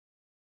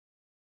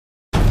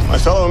My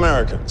fellow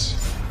Americans,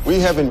 we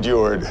have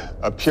endured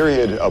a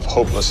period of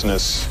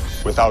hopelessness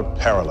without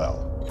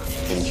parallel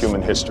in human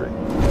history.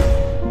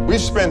 We've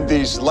spent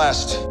these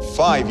last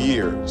 5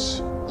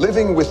 years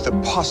living with the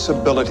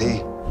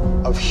possibility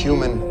of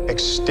human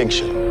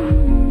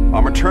extinction.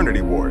 Our maternity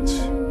wards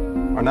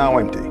are now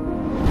empty.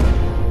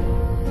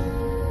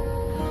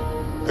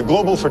 The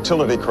global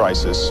fertility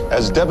crisis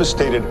has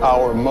devastated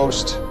our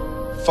most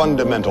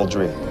fundamental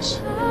dreams.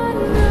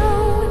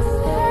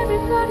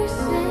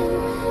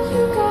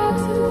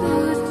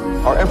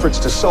 Our efforts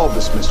to solve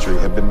this mystery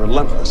have been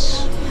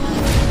relentless.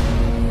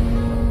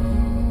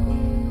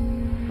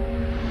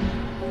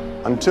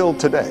 Until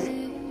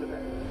today.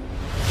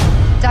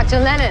 Dr.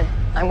 Lennon,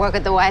 I work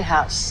at the White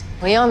House.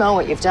 We all know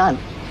what you've done.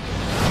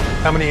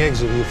 How many eggs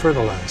have you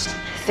fertilized?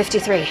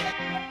 53.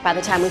 By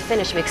the time we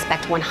finish, we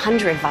expect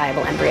 100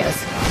 viable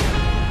embryos.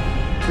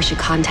 We should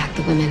contact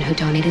the women who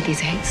donated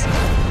these eggs.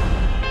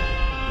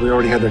 We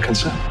already had their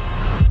consent.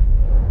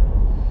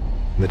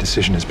 The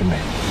decision has been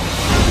made.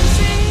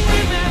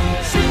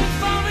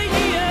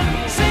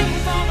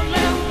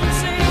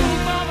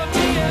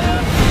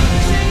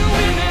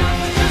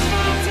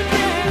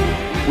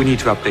 We need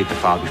to update the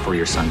file before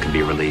your son can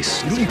be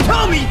released. You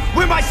tell me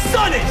where my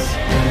son is!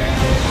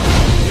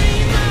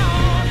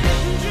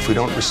 If we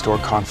don't restore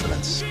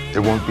confidence,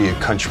 there won't be a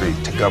country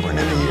to govern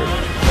in a year.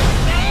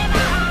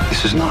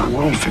 This is not a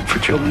world fit for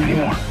children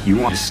anymore. You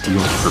want to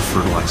steal her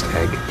fertilized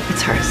egg?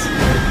 It's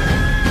hers.